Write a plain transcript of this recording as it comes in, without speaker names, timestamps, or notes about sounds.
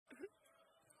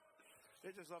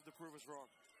They just love to prove us wrong.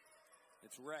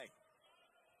 It's Ray.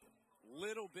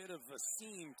 Little bit of a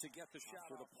seam to get the shot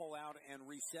for the pullout and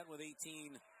reset with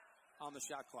 18 on the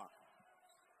shot clock.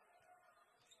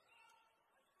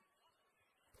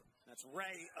 That's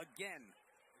Ray again.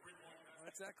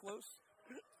 That's that close.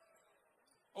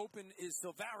 Open is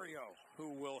Silvario,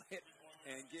 who will hit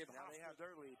and give. Now they have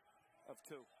their lead of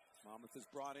 2. Monmouth has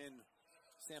brought in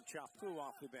Sam Chapu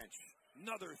off the bench.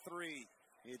 Another 3.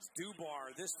 It's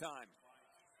Dubar this time.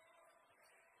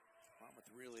 Monmouth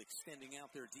really extending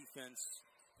out their defense.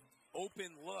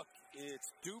 Open look. It's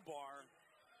Dubar.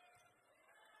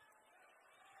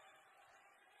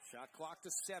 Shot clock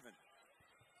to 7.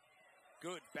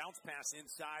 Good bounce pass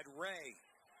inside. Ray.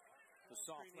 The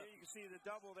soft left. You can see the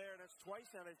double there, and that's twice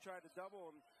now they've tried to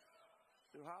double. And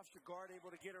the Hofstra guard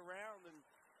able to get around. And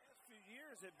the last few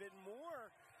years have been more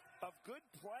of good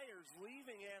players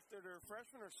leaving after their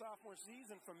freshman or sophomore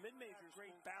season from mid-majors.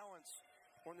 Great balance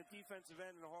on the defensive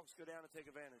end, and the Hawks go down and take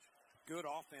advantage. Good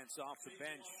offense off the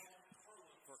bench.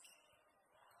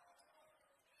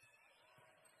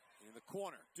 In the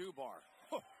corner, Dubar.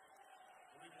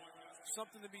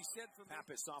 Something to be said for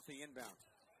Pappas off the inbound.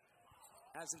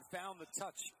 Hasn't found the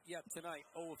touch yet tonight.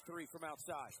 0 of 3 from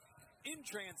outside. In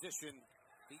transition,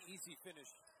 the easy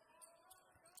finish.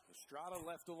 Estrada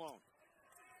left alone.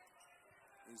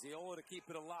 Iziola to keep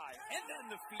it alive. And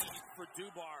then the feed for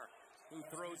Dubar, who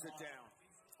throws it down.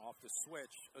 Off the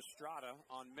switch, Estrada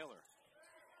on Miller.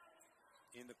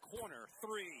 In the corner,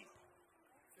 3.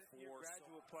 Fifth-year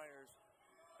graduate players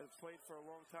that have played for a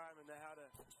long time and know how to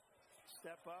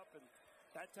step up. And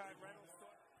that time Reynolds.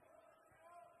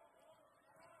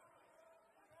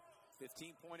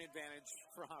 15-point advantage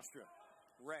for Hofstra.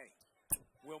 Ray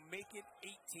will make it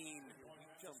 18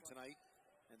 from tonight,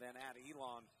 and then add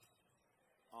Elon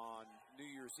on New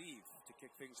Year's Eve to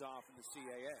kick things off in the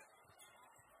CAA.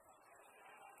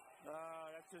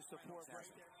 That's just a poor break.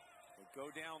 They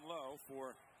go down low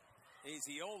for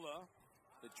Iziola.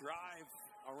 The drive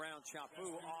around Chapu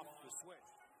off the switch.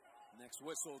 Next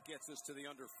whistle gets us to the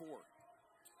under 4.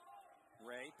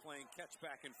 Ray playing catch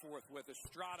back and forth with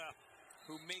Estrada,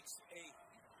 who makes a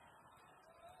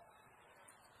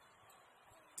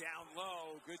down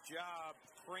low. Good job,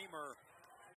 Kramer.